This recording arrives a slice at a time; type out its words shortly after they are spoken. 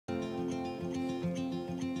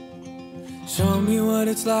Show me what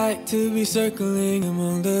it's like to be circling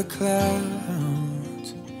among the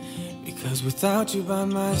clouds. Because without you by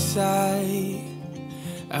my side,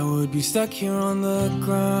 I would be stuck here on the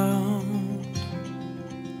ground.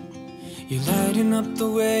 You're lighting up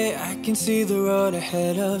the way, I can see the road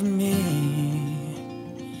ahead of me.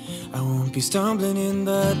 I won't be stumbling in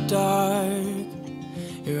the dark.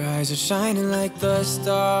 Your eyes are shining like the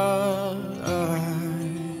stars.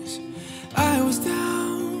 I was down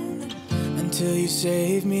until you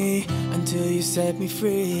saved me, until you set me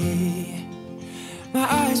free. My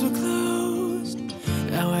eyes were closed,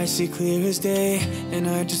 now I see clear as day. And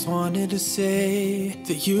I just wanted to say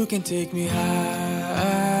that you can take me high.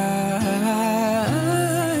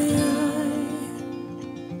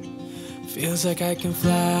 Feels like I can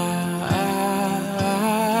fly.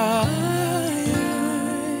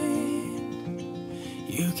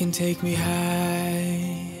 You can take me high.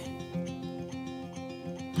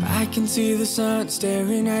 I can see the sun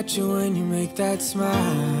staring at you when you make that smile.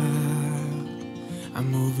 I'm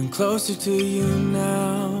moving closer to you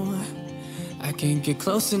now. I can't get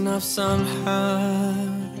close enough somehow.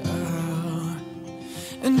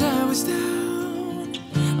 And I was down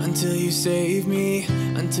until you saved me,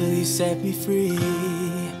 until you set me free.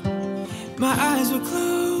 My eyes were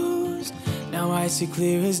closed, now I see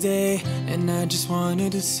clear as day. And I just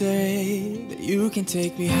wanted to say that you can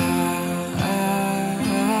take me high.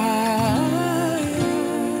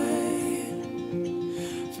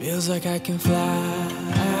 Feels like I can fly.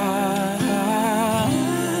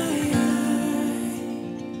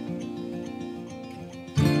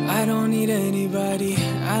 I don't need anybody,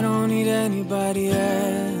 I don't need anybody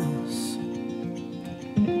else.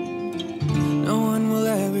 No one will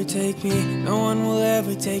ever take me, no one will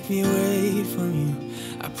ever take me away from you.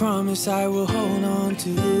 I promise I will hold on to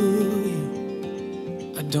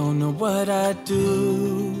you. I don't know what I'd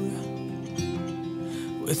do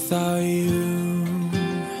without you.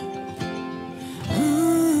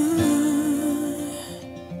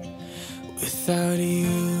 Without you.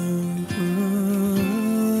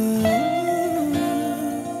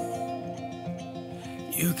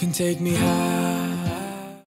 You can take me high.